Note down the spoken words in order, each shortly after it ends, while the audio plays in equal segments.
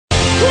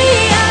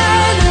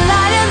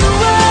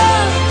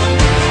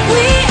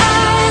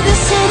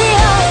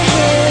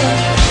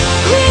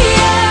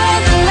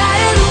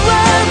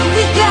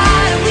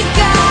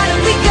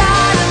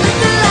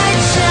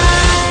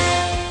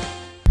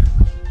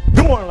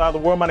Light of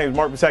the World. My name is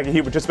Mark Bisaki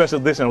here with your special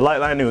edition of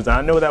LIGHTLINE News. And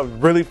I know that was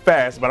really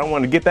fast, but I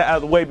want to get that out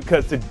of the way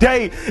because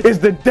today is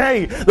the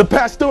day the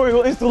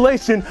pastoral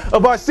installation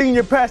of our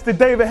senior pastor,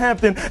 David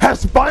Hampton,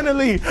 has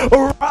finally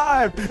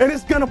arrived. And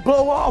it's going to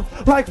blow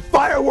off like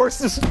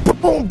fireworks. Just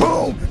boom,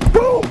 boom,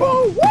 boom,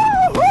 boom.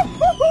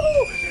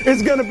 Woo-hoo-hoo-hoo.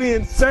 It's going to be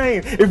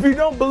insane. If you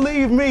don't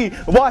believe me,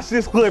 watch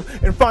this clip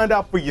and find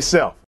out for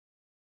yourself.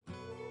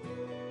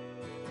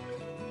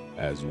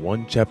 As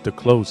one chapter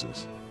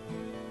closes,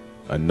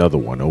 another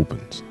one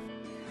opens.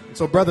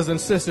 So brothers and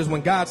sisters,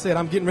 when God said,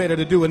 I'm getting ready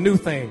to do a new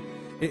thing,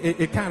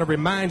 it kind of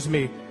reminds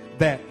me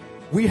that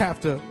we have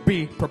to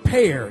be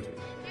prepared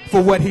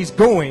for what he's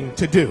going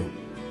to do.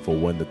 For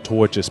when the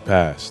torch is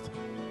passed,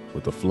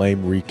 with the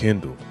flame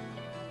rekindled,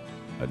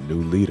 a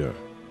new leader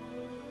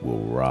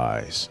will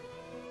rise,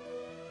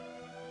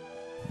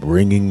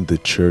 bringing the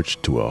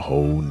church to a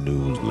whole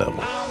new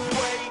level.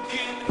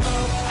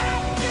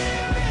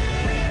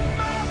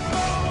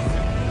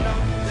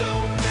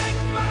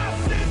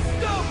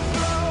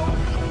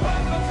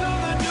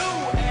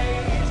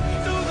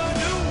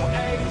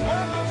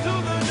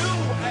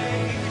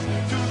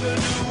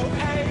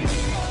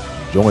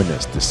 Join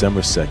us December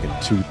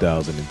 2nd,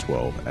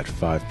 2012 at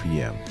 5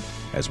 p.m.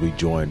 as we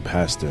join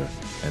pastor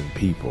and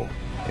people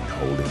in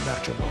holy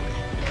matrimony.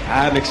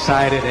 I'm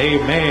excited,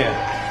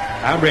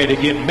 amen. I'm ready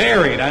to get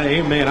married,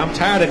 amen. I'm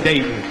tired of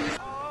dating.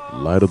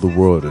 Light of the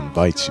World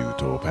invites you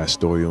to a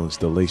pastoral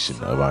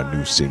installation of our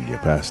new senior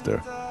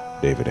pastor,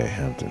 David A.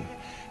 Hampton,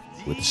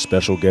 with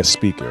special guest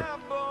speaker,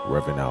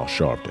 Reverend Al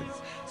Sharpton.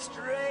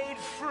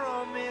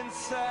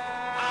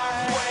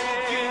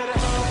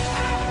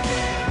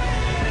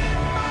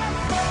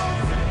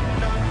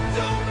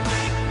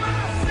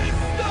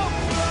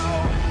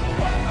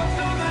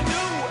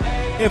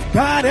 If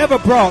God ever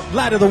brought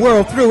Light of the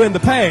World through in the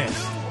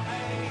past,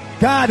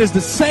 God is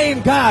the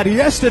same God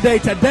yesterday,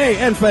 today,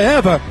 and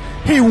forever.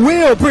 He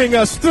will bring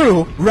us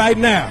through right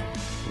now.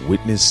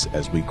 Witness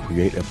as we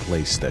create a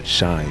place that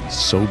shines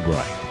so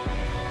bright,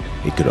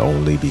 it could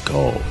only be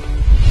called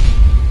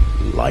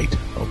Light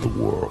of the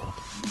World.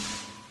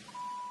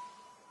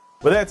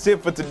 Well, that's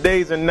it for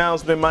today's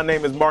announcement. My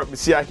name is Mark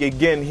Bisaki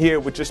again here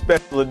with your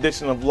special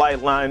edition of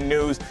LIGHTLINE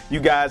News.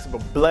 You guys have a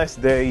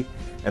blessed day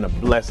and a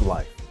blessed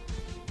life.